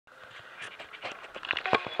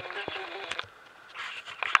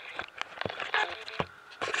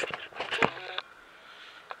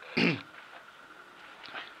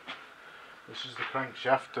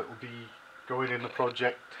crankshaft that will be going in the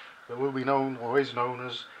project that will be known, or is known,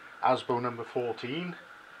 as Asbo number 14.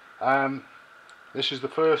 This is the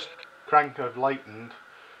first crank I've lightened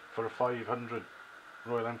for a 500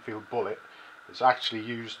 Royal Enfield Bullet. It's actually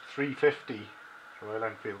used 350 Royal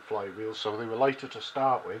Enfield flywheels, so they were lighter to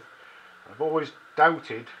start with. I've always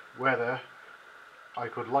doubted whether I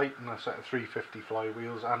could lighten a set of 350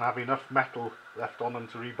 flywheels and have enough metal left on them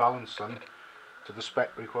to rebalance them to the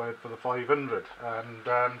spec required for the 500,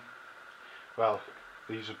 and well,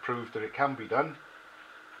 these have proved that it can be done,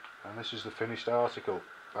 and this is the finished article.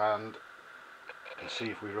 And you can see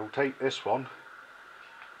if we rotate this one,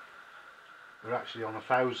 we're actually on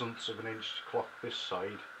 1/1000th of an inch clock this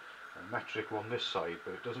side and metric one this side,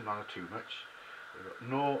 but it doesn't matter too much. We've got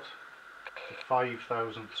 0 to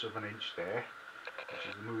 5/1000ths of an inch there, which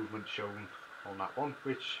is the movement shown on that one,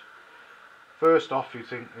 which first off you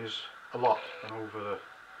think is a lot and over the,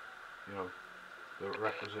 you know, the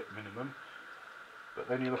requisite minimum, but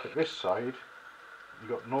then you look at this side, you've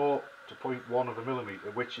got 0 to 0.1 of a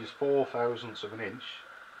millimetre, which is 4/1000ths of an inch.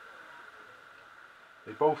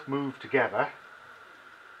 They both move together,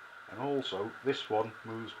 and also this one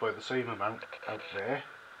moves by the same amount out there,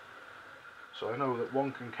 so I know that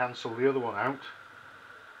one can cancel the other one out,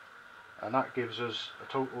 and that gives us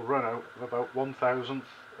a total run out of about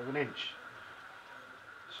 1/1000th of an inch.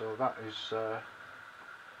 So that is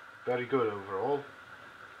very good overall.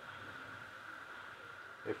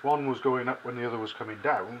 If one was going up when the other was coming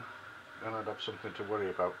down, then I'd have something to worry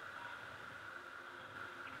about.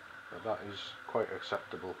 But that is quite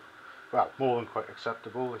acceptable. Well, more than quite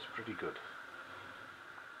acceptable, it's pretty good.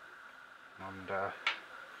 And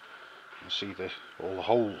you see all the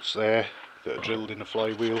holes there that are drilled in the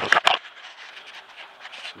flywheel to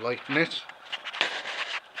lighten it.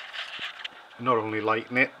 Not only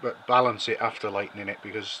lighten it, but balance it after lightening it,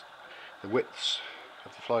 because the widths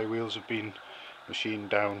of the flywheels have been machined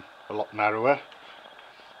down a lot narrower.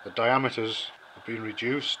 The diameters have been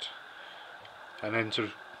reduced, and then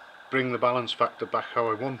to bring the balance factor back how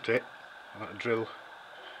I want it, I'm going to drill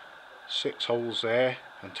 6 holes there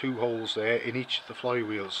and 2 holes there in each of the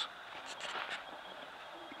flywheels.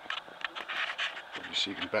 Probably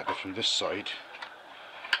see them better from this side,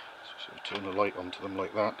 so turn the light onto them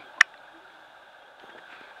like that.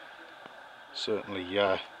 Certainly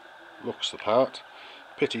looks the part.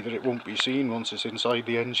 Pity that it won't be seen once it's inside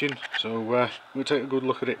the engine, so we'll take a good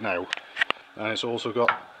look at it now. And it's also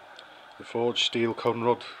got the forged steel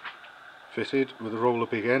conrod fitted with a roller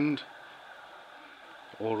big end,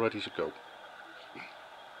 all ready to go.